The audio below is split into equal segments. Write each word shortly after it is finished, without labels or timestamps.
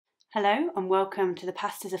Hello and welcome to the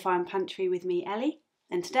Pastas a Foreign Pantry with me, Ellie,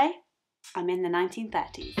 and today I'm in the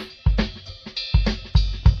 1930s.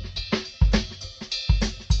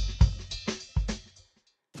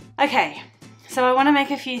 Okay, so I want to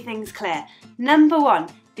make a few things clear. Number one,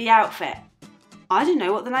 the outfit. I don't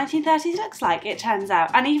know what the 1930s looks like, it turns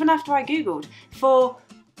out, and even after I googled, for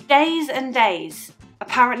days and days,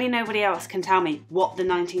 apparently nobody else can tell me what the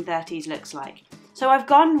 1930s looks like. So I've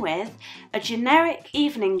gone with a generic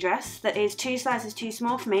evening dress that is 2 sizes too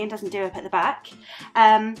small for me and doesn't do up at the back,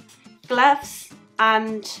 gloves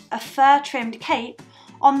and a fur-trimmed cape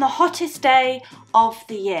on the hottest day of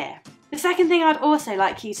the year. The second thing I'd also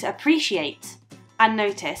like you to appreciate and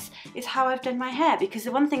notice is how I've done my hair, because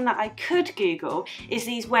the one thing that I could Google is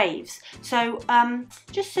these waves. So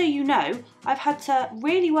just so you know, I've had to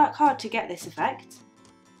really work hard to get this effect.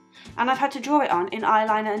 And I've had to draw it on in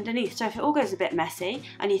eyeliner underneath, so if it all goes a bit messy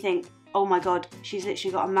and you think, oh my god, she's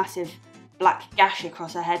literally got a massive black gash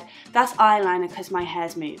across her head, that's eyeliner because my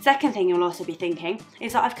hair's moved. Second thing you'll also be thinking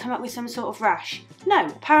is that I've come up with some sort of rash. No,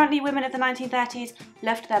 apparently women of the 1930s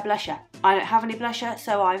loved their blusher. I don't have any blusher,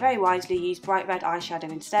 so I very wisely used bright red eyeshadow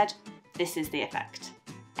instead. This is the effect.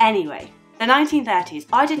 Anyway, the 1930s,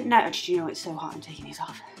 I didn't know, did you know it's so hot, I'm taking these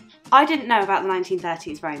off. I didn't know about the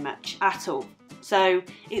 1930s very much at all. So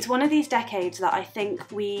it's one of these decades that I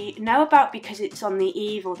think we know about because it's on the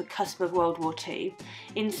eve or the cusp of World War II.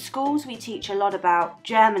 In schools we teach a lot about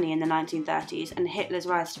Germany in the 1930s and Hitler's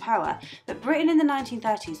rise to power, but Britain in the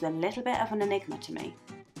 1930s is a little bit of an enigma to me.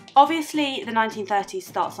 Obviously the 1930s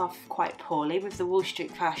starts off quite poorly with the Wall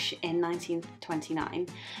Street crash in 1929,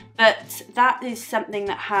 but that is something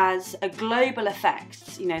that has a global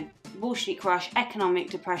effect, you know, Wall Street crash, economic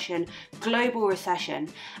depression, global recession,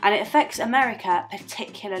 and it affects America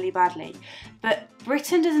particularly badly. But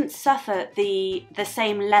Britain doesn't suffer the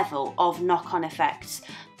same level of knock-on effects,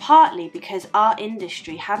 partly because our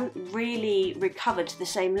industry hadn't really recovered to the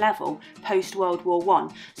same level post-World War I.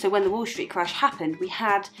 So when the Wall Street crash happened, we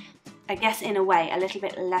had, I guess in a way, a little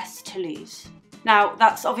bit less to lose. Now,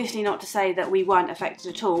 that's obviously not to say that we weren't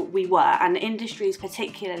affected at all. We were, and industries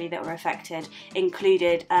particularly that were affected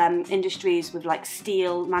included industries with like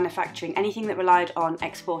steel manufacturing, anything that relied on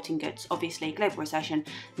exporting goods. Obviously, global recession,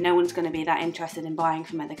 no one's going to be that interested in buying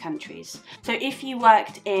from other countries. So if you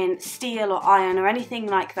worked in steel or iron or anything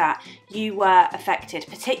like that, you were affected,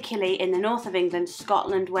 particularly in the north of England,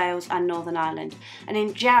 Scotland, Wales and Northern Ireland. And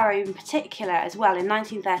in Jarrow in particular as well, in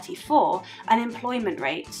 1934, unemployment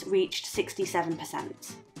rates reached 67%.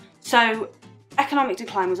 So economic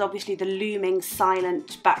decline was obviously the looming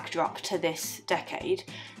silent backdrop to this decade,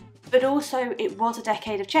 but also it was a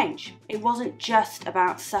decade of change. It wasn't just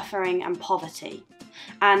about suffering and poverty.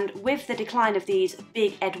 And with the decline of these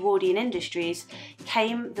big Edwardian industries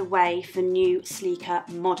came the way for new, sleeker,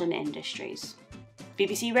 modern industries.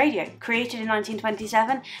 BBC Radio, created in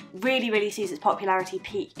 1927, really sees its popularity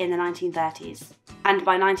peak in the 1930s. And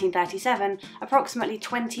by 1937, approximately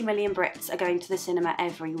 20 million Brits are going to the cinema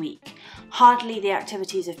every week. Hardly the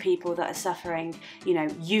activities of people that are suffering, you know,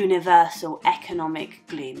 universal economic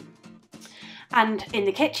gloom. And in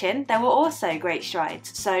the kitchen, there were also great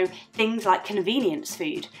strides. So things like convenience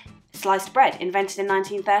food, sliced bread, invented in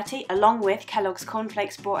 1930, along with Kellogg's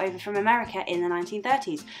cornflakes brought over from America in the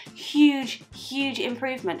 1930s. Huge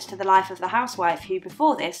improvements to the life of the housewife who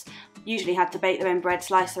before this usually had to bake their own bread,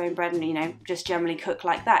 slice their own bread and, you know, just generally cook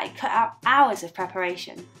like that. It cut out hours of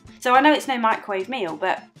preparation. So I know it's no microwave meal,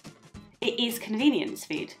 but it is convenience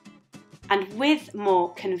food. And with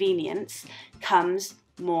more convenience comes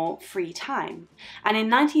more free time. And in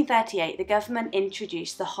 1938, the government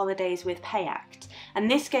introduced the Holidays with Pay Act. And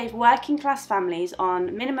this gave working class families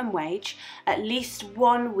on minimum wage at least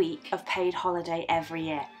 1 week of paid holiday every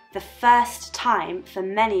year. The first time for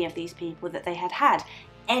many of these people that they had had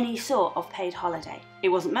any sort of paid holiday. It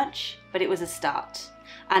wasn't much, but it was a start.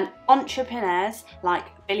 And entrepreneurs like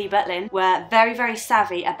Billy Butlin were very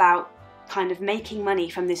savvy about kind of making money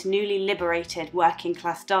from this newly liberated working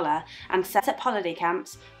class dollar and set up holiday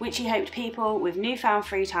camps which he hoped people with newfound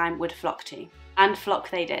free time would flock to. And flock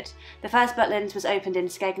they did. The first Butlins was opened in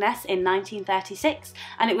Skegness in 1936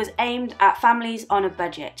 and it was aimed at families on a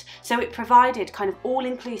budget. So it provided kind of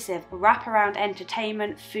all-inclusive wraparound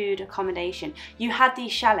entertainment, food, accommodation. You had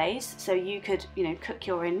these chalets so you could, you know, cook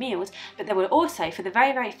your own meals, but there were also, for the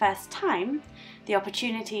very first time, the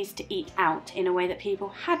opportunities to eat out in a way that people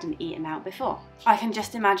hadn't eaten out before. I can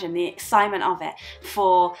just imagine the excitement of it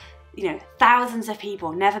for, you know, thousands of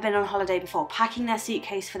people, never been on holiday before, packing their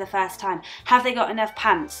suitcase for the first time. Have they got enough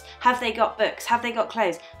pants? Have they got books? Have they got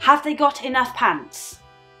clothes? Have they got enough pants?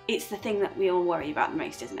 It's the thing that we all worry about the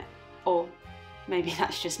most, isn't it? Or Maybe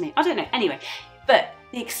that's just me. I don't know. Anyway, but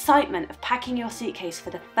the excitement of packing your suitcase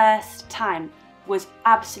for the first time was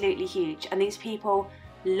absolutely huge, and these people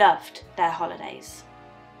loved their holidays.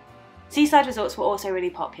 Seaside resorts were also really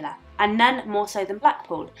popular, and none more so than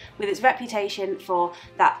Blackpool, with its reputation for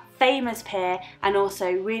that famous pier and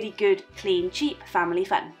also really good, clean, cheap family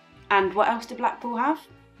fun. And what else did Blackpool have?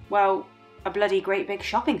 Well, a bloody great big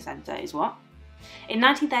shopping centre is what. In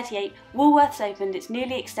 1938, Woolworths opened its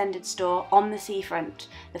newly extended store on the seafront,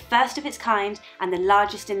 the first of its kind and the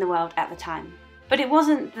largest in the world at the time. But it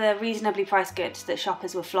wasn't the reasonably priced goods that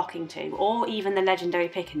shoppers were flocking to, or even the legendary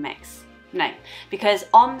pick and mix. No, because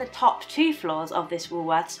on the top 2 floors of this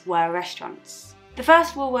Woolworths were restaurants. The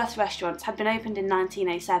first Woolworths restaurants had been opened in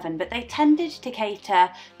 1907, but they tended to cater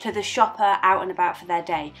to the shopper out and about for their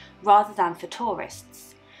day, rather than for tourists.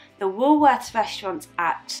 The Woolworths restaurants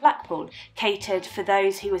at Blackpool catered for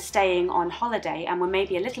those who were staying on holiday and were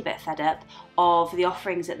maybe a little bit fed up of the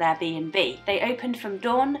offerings at their B&B. They opened from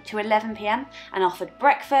dawn to 11 p.m. and offered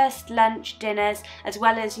breakfast, lunch, dinners, as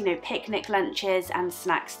well as, picnic lunches and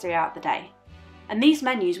snacks throughout the day. And these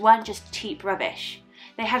menus weren't just cheap rubbish.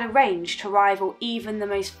 They had a range to rival even the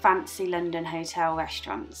most fancy London hotel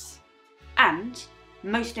restaurants. And,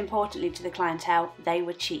 most importantly to the clientele, they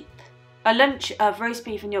were cheap. A lunch of roast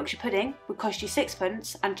beef and Yorkshire pudding would cost you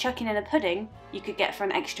 6pence, and chucking in a pudding you could get for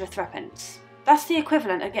an extra 3pence. That's the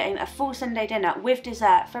equivalent of getting a full Sunday dinner with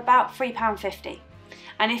dessert for about £3.50.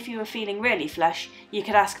 And if you were feeling really flush, you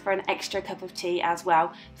could ask for an extra cup of tea as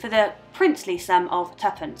well for the princely sum of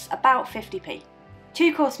 2pence, about 50p.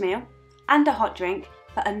 2-course meal and a hot drink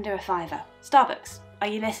for under a £5. Starbucks, are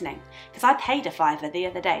you listening? Because I paid a £5 the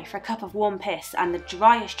other day for a cup of warm piss and the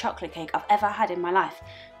driest chocolate cake I've ever had in my life.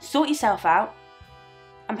 Sort yourself out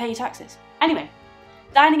and pay your taxes. Anyway,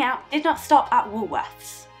 dining out did not stop at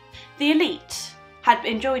Woolworths. The elite had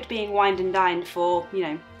enjoyed being wined and dined for,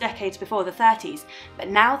 decades before the 30s, but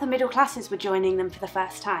now the middle classes were joining them for the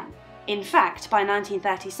first time. In fact, by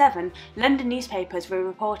 1937, London newspapers were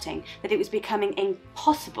reporting that it was becoming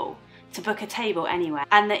impossible to book a table anywhere,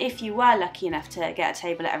 and that if you were lucky enough to get a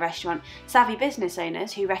table at a restaurant, savvy business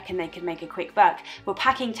owners who reckoned they could make a quick buck were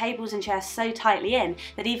packing tables and chairs so tightly in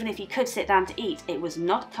that even if you could sit down to eat, it was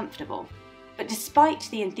not comfortable. But despite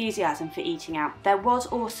the enthusiasm for eating out, there was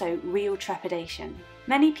also real trepidation.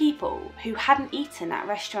 Many people who hadn't eaten at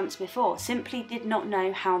restaurants before simply did not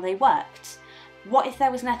know how they worked. What if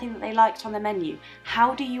there was nothing that they liked on the menu?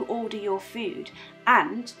 How do you order your food?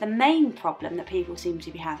 And the main problem that people seemed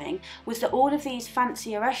to be having was that all of these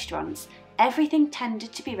fancier restaurants, everything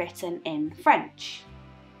tended to be written in French.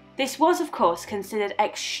 This was, of course, considered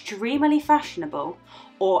extremely fashionable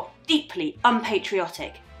or deeply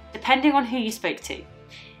unpatriotic, depending on who you spoke to.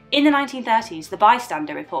 In the 1930s, The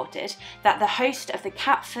Bystander reported that the host of the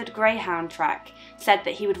Catford Greyhound track said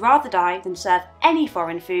that he would rather die than serve any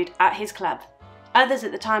foreign food at his club. Others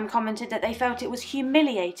at the time commented that they felt it was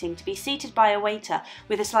humiliating to be seated by a waiter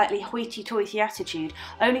with a slightly hoity-toity attitude,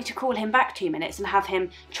 only to call him back 2 minutes and have him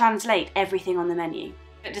translate everything on the menu.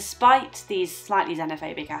 But despite these slightly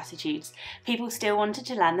xenophobic attitudes, people still wanted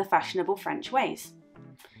to learn the fashionable French ways.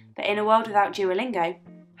 But in a world without Duolingo,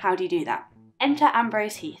 how do you do that? Enter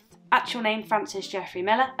Ambrose Heath, actual name Francis Geoffrey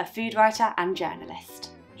Miller, a food writer and journalist.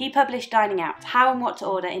 He published Dining Out, How and What to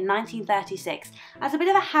Order in 1936 as a bit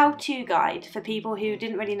of a how-to guide for people who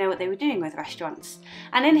didn't really know what they were doing with restaurants.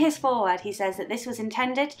 And in his foreword he says that this was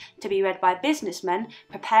intended to be read by businessmen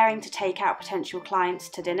preparing to take out potential clients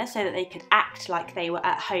to dinner so that they could act like they were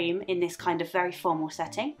at home in this kind of very formal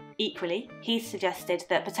setting. Equally, he suggested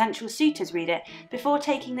that potential suitors read it before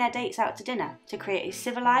taking their dates out to dinner to create a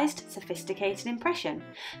civilised, sophisticated impression,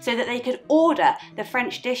 so that they could order the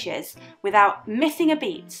French dishes without missing a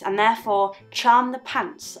beat and therefore charm the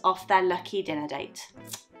pants off their lucky dinner date.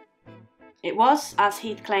 It was, as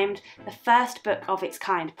Heath claimed, the first book of its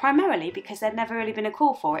kind, primarily because there'd never really been a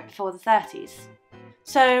call for it before the 30s.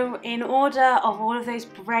 So, in order of all of those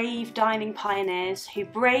brave dining pioneers who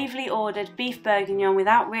bravely ordered beef bourguignon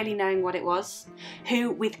without really knowing what it was,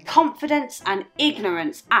 who with confidence and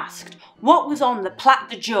ignorance asked what was on the plat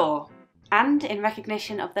du jour, and in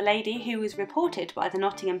recognition of the lady who was reported by the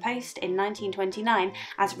Nottingham Post in 1929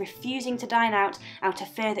 as refusing to dine out of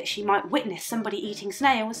fear that she might witness somebody eating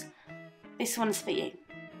snails, this one's for you.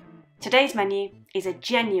 Today's menu is a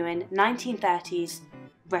genuine 1930s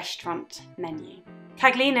restaurant menu.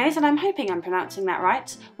 Quaglinos, and I'm hoping I'm pronouncing that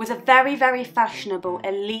right, was a very, very fashionable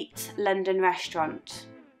elite London restaurant.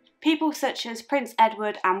 People such as Prince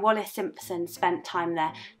Edward and Wallis Simpson spent time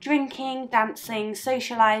there, drinking, dancing,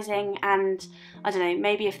 socialising, and, I don't know,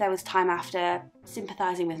 maybe if there was time after,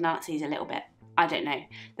 sympathising with Nazis a little bit. I don't know.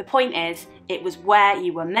 The point is, it was where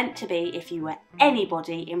you were meant to be if you were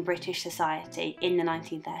anybody in British society in the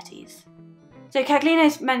 1930s. So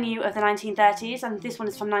Quaglinos' menu of the 1930s, and this one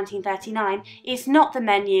is from 1939, is not the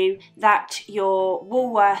menu that your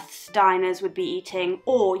Woolworths diners would be eating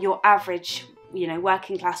or your average,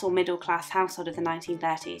 working class or middle class household of the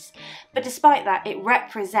 1930s. But despite that, it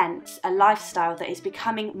represents a lifestyle that is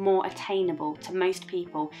becoming more attainable to most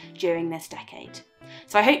people during this decade.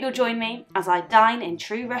 So I hope you'll join me as I dine in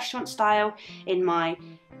true restaurant style in my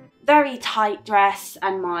very tight dress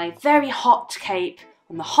and my very hot cape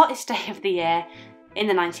on the hottest day of the year in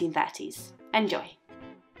the 1930s. Enjoy!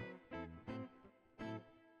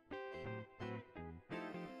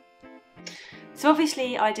 So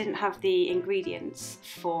obviously I didn't have the ingredients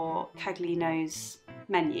for Quaglinos'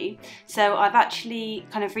 menu, so I've actually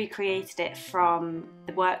kind of recreated it from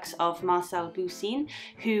the works of Marcel Boussin,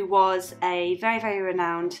 who was a very, very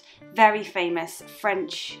renowned, very famous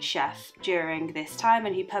French chef during this time,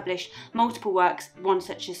 and who published multiple works, one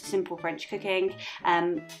such as Simple French Cooking,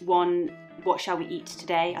 one What Shall We Eat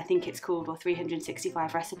Today, I think it's called, or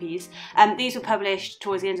 365 Recipes. These were published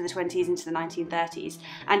towards the end of the 20s into the 1930s,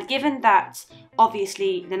 and given that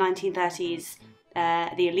obviously the 1930s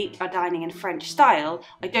the elite are dining in French style,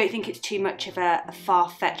 I don't think it's too much of a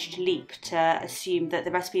far-fetched leap to assume that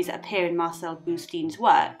the recipes that appear in Marcel Boussin's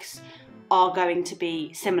works are going to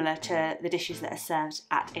be similar to the dishes that are served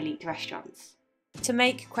at elite restaurants. To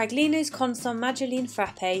make Quaglinos Consomme Maggiolin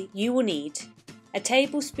Frappe, you will need a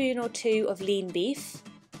tablespoon or 2 of lean beef,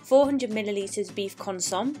 400 millilitres beef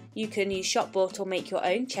consomme, you can use shop bought or make your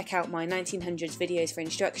own, check out my 1900s videos for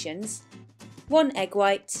instructions, 1 egg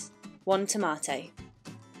white, 1 tomato.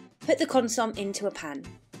 Put the consomme into a pan.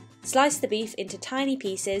 Slice the beef into tiny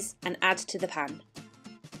pieces and add to the pan.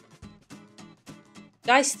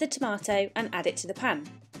 Dice the tomato and add it to the pan.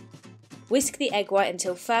 Whisk the egg white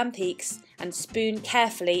until firm peaks and spoon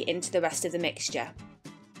carefully into the rest of the mixture.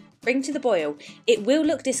 Bring to the boil. It will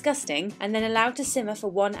look disgusting and then allow to simmer for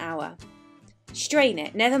 1 hour. Strain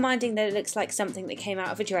it, never minding that it looks like something that came out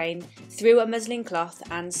of a drain, through a muslin cloth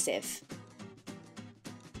and sieve.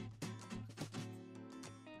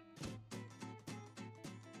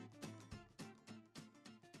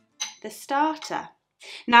 The starter.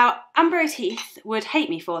 Now, Ambrose Heath would hate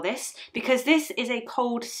me for this because this is a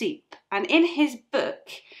cold soup, and in his book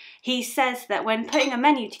he says that when putting a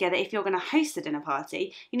menu together, if you're going to host a dinner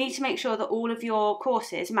party, you need to make sure that all of your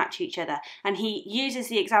courses match each other, and he uses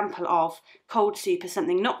the example of cold soup as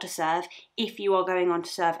something not to serve if you are going on to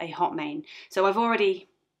serve a hot main. So I've already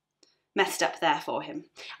messed up there for him.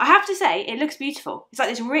 I have to say, it looks beautiful. It's like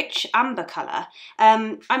this rich amber colour.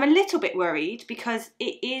 I'm a little bit worried because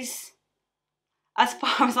it is, as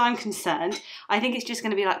far as I'm concerned, I think it's just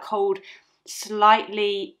going to be like cold,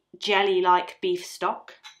 slightly jelly-like beef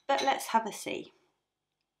stock. But let's have a see.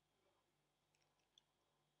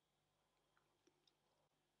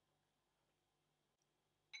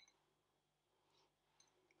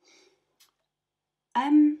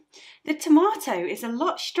 The tomato is a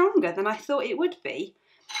lot stronger than I thought it would be,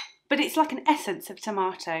 but it's like an essence of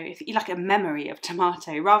tomato, if you like, a memory of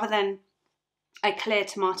tomato, rather than a clear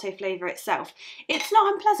tomato flavour itself. It's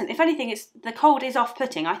not unpleasant. If anything, the cold is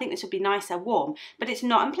off-putting. I think this would be nicer warm, but it's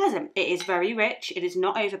not unpleasant. It is very rich. It is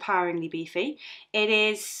not overpoweringly beefy. It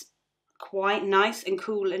is quite nice and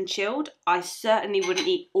cool and chilled. I certainly wouldn't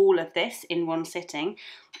eat all of this in one sitting,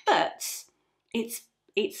 but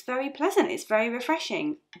it's very pleasant. It's very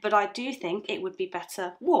refreshing, but I do think it would be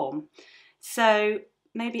better warm. So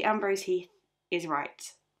maybe Ambrose Heath is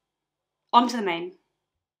right. On to the main.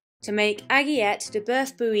 To make aiguillette de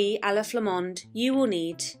boeuf bouilli à la flamande, you will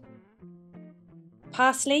need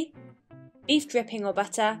parsley, beef dripping or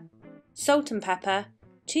butter, salt and pepper,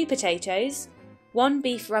 2 potatoes, 1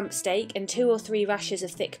 beef rump steak and 2 or 3 rashers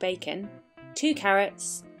of thick bacon, 2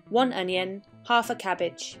 carrots, 1 onion, half a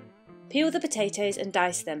cabbage. Peel the potatoes and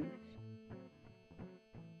dice them.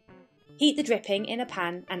 Heat the dripping in a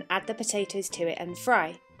pan and add the potatoes to it and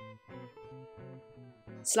fry.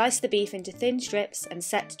 Slice the beef into thin strips and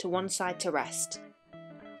set to one side to rest.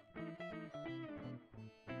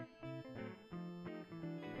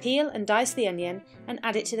 Peel and dice the onion and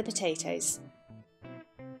add it to the potatoes.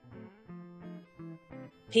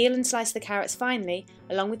 Peel and slice the carrots finely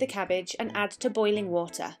along with the cabbage and add to boiling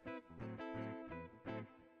water.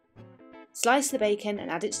 Slice the bacon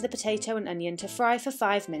and add it to the potato and onion to fry for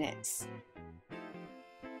 5 minutes.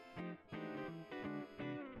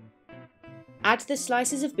 Add the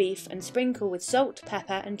slices of beef and sprinkle with salt,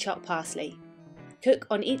 pepper and chopped parsley. Cook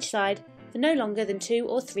on each side for no longer than 2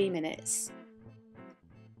 or 3 minutes.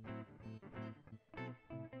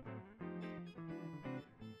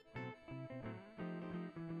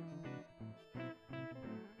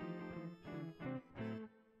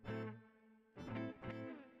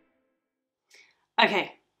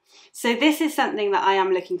 Okay, so this is something that I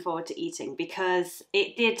am looking forward to eating because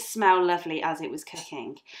it did smell lovely as it was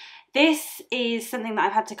cooking. This is something that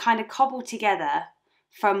I've had to kind of cobble together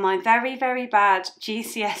from my very, very bad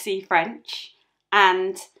GCSE French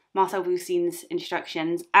and Marcel Boussin's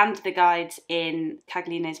instructions and the guides in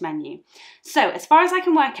Quaglinos menu. So as far as I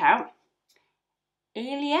can work out,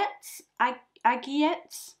 Ellie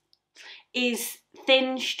Eats is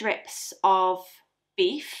thin strips of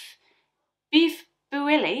beef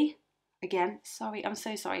bouilli, again, sorry, I'm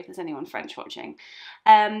so sorry if there's anyone French watching,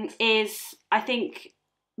 is, I think,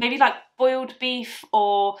 maybe like boiled beef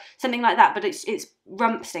or something like that, but it's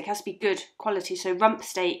rump steak, it has to be good quality, so rump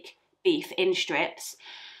steak beef in strips.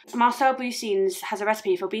 Marcel Boussin's has a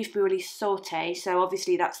recipe for beef bouilli sauté, so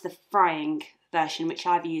obviously that's the frying version, which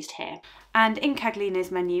I've used here. And in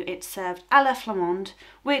Quaglinos menu, it's served à la flamande,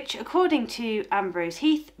 which according to Ambrose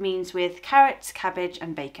Heath means with carrots, cabbage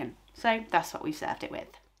and bacon. So that's what we've served it with.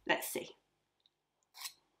 Let's see.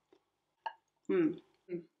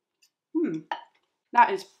 That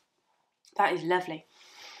is lovely.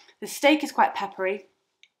 The steak is quite peppery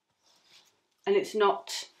and it's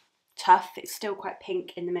not tough. It's still quite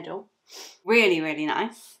pink in the middle. Really, really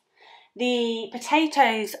nice. The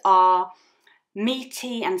potatoes are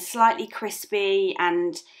meaty and slightly crispy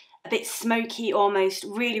and a bit smoky almost,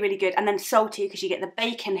 really, really good. And then salty because you get the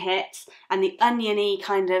bacon hits and the oniony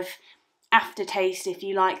kind of aftertaste, if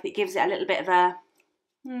you like, that gives it a little bit of a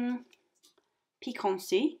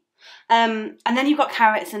piquancy. And then you've got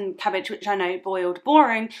carrots and cabbage, which I know, boiled,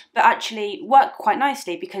 boring, but actually work quite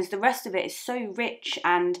nicely because the rest of it is so rich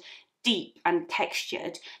and deep and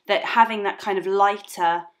textured that having that kind of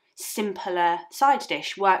lighter, simpler side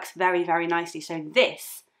dish works very, very nicely. So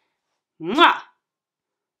this, mwah,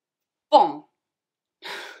 bon.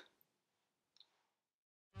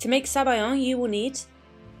 To make sabayon, you will need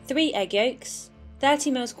 3 egg yolks,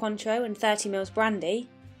 30 ml Cointreau and 30 ml brandy,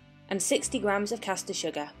 and 60 grams of caster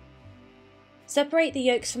sugar. Separate the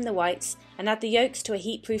yolks from the whites and add the yolks to a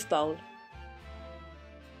heat-proof bowl.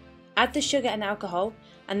 Add the sugar and alcohol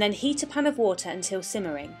and then heat a pan of water until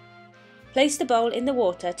simmering. Place the bowl in the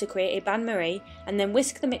water to create a bain-marie and then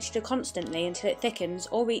whisk the mixture constantly until it thickens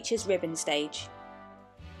or reaches ribbon stage.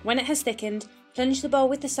 When it has thickened, plunge the bowl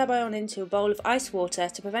with the sabayon into a bowl of ice water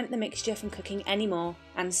to prevent the mixture from cooking anymore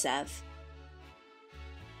and serve.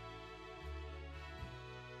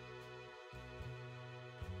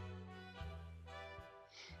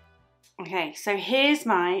 Okay, so here's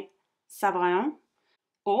my sabayon,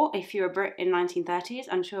 or if you're a Brit in 1930s,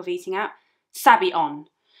 unsure of eating out, sabillon.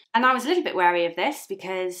 And I was a little bit wary of this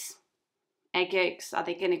because egg yolks, are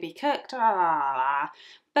they going to be cooked?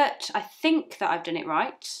 But I think that I've done it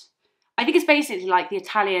right. I think it's basically like the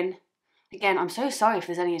Italian, again, I'm so sorry if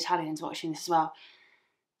there's any Italians watching this as well,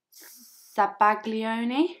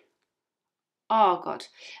 sabaglione. Oh God.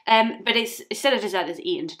 But it's still a dessert that's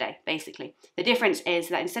eaten today, basically. The difference is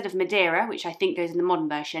that instead of Madeira, which I think goes in the modern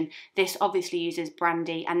version, this obviously uses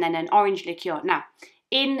brandy and then an orange liqueur. Now,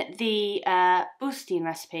 in the Boussin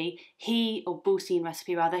recipe, he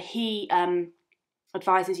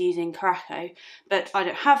advises using Caraco, but I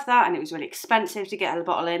don't have that and it was really expensive to get a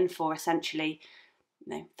bottle in for essentially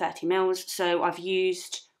 30 mils. So I've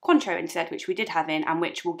used Cointreau instead, which we did have in and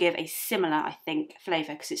which will give a similar, I think,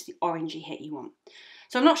 flavour because it's the orangey hit you want.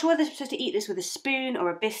 So I'm not sure whether I'm supposed to eat this with a spoon or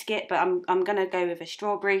a biscuit, but I'm going to go with a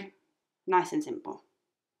strawberry. Nice and simple.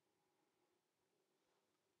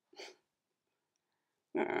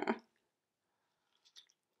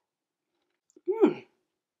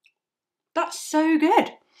 That's so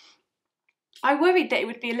good. I worried that it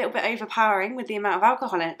would be a little bit overpowering with the amount of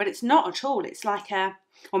alcohol in it, but it's not at all. It's like a,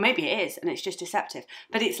 or maybe it is, and it's just deceptive,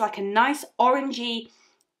 but it's like a nice orangey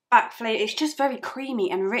back flavour. It's just very creamy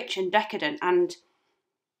and rich and decadent, and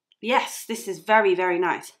yes, this is very, very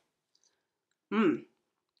nice.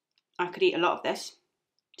 I could eat a lot of this.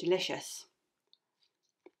 Delicious.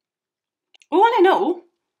 All in all,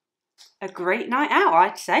 a great night out,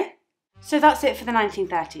 I'd say. So that's it for the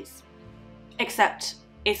 1930s. Except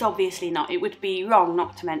it's obviously not. It would be wrong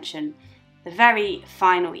not to mention the very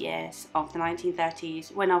final years of the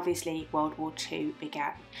 1930s when obviously World War II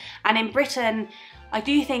began. And in Britain, I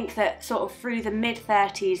do think that sort of through the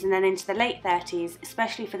mid-30s and then into the late 30s,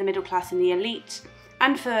 especially for the middle class and the elite,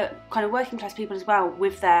 and for kind of working class people as well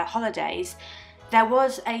with their holidays, there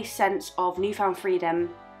was a sense of newfound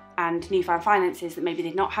freedom and newfound finances that maybe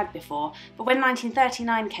they'd not had before. But when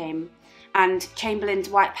 1939 came, and Chamberlain's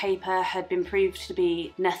white paper had been proved to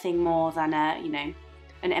be nothing more than an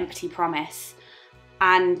empty promise,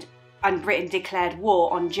 and Britain declared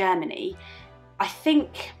war on Germany, I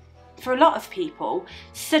think for a lot of people,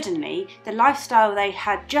 suddenly the lifestyle they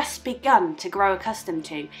had just begun to grow accustomed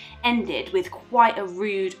to ended with quite a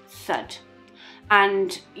rude thud.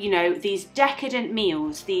 And, you know, these decadent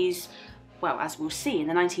meals, these, well, as we'll see in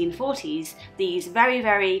the 1940s, these very,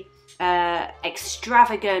 very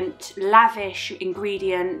extravagant, lavish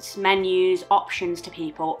ingredients, menus, options to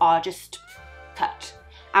people are just cut.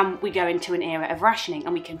 And we go into an era of rationing,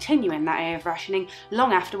 and we continue in that era of rationing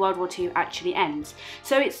long after World War II actually ends.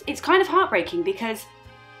 So it's kind of heartbreaking, because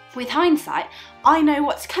with hindsight, I know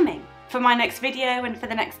what's coming for my next video and for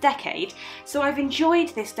the next decade. So I've enjoyed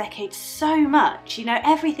this decade so much. You know,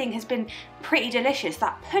 everything has been pretty delicious.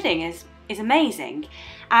 That pudding is amazing.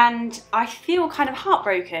 And I feel kind of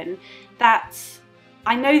heartbroken that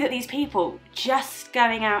I know that these people just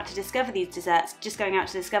going out to discover these desserts, just going out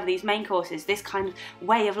to discover these main courses, this kind of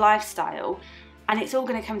way of lifestyle, and it's all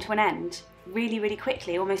going to come to an end really, really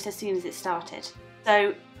quickly, almost as soon as it started.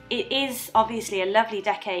 So it is obviously a lovely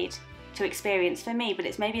decade to experience for me, but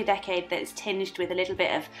it's maybe a decade that's tinged with a little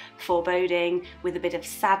bit of foreboding, with a bit of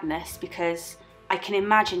sadness, because I can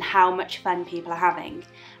imagine how much fun people are having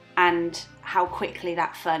and how quickly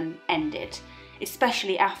that fun ended.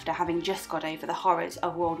 Especially after having just got over the horrors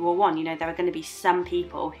of World War I. You know, there are going to be some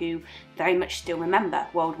people who very much still remember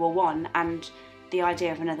World War I, and the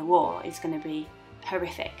idea of another war is going to be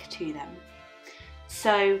horrific to them.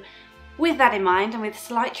 So with that in mind, and with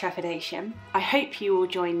slight trepidation, I hope you will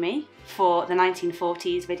join me for the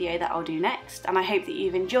 1940s video that I'll do next, and I hope that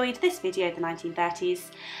you've enjoyed this video of the 1930s,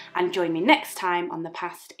 and join me next time on The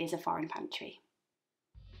Past is a Foreign Pantry.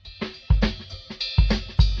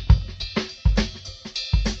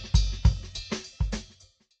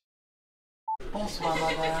 Bonsoir,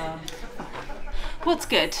 madame. What's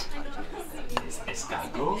good?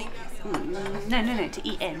 Escargot. No, to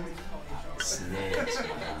eat in. Snails,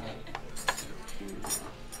 madame.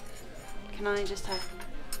 Can I just have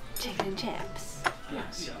chicken and chips?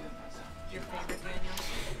 Yes. Your favorite,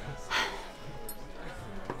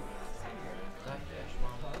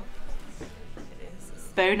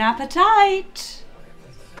 Daniel? Bon appetit!